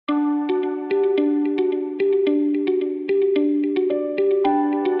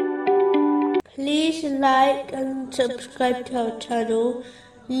like and subscribe to our channel.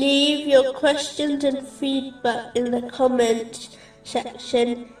 Leave your questions and feedback in the comments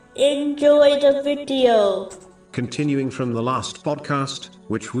section. Enjoy the video. Continuing from the last podcast,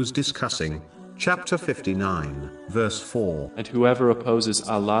 which was discussing chapter 59, verse 4. And whoever opposes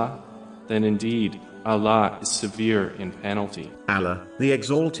Allah, then indeed Allah is severe in penalty. Allah, the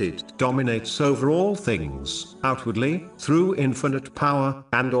Exalted, dominates over all things, outwardly, through infinite power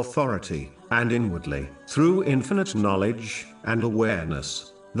and authority, and inwardly, through infinite knowledge and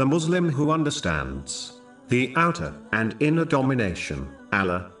awareness. The Muslim who understands the outer and inner domination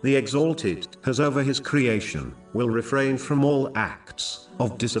Allah, the Exalted, has over his creation, will refrain from all acts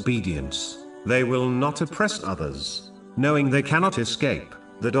of disobedience. They will not oppress others, knowing they cannot escape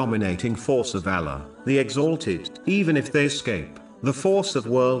the dominating force of Allah, the Exalted, even if they escape the force of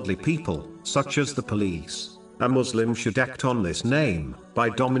worldly people, such as the police. A Muslim should act on this name by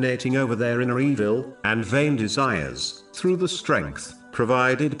dominating over their inner evil and vain desires through the strength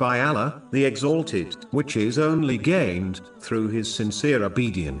provided by Allah, the Exalted, which is only gained through his sincere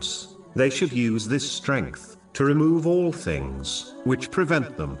obedience. They should use this strength to remove all things which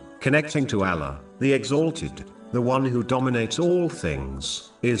prevent them connecting to Allah, the Exalted. The one who dominates all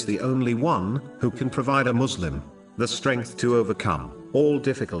things is the only one who can provide a Muslim the strength to overcome all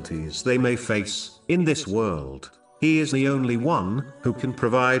difficulties they may face in this world. He is the only one who can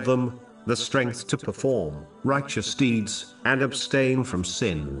provide them the strength to perform righteous deeds and abstain from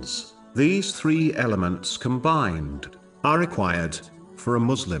sins. These three elements combined are required for a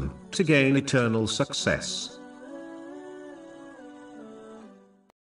Muslim to gain eternal success.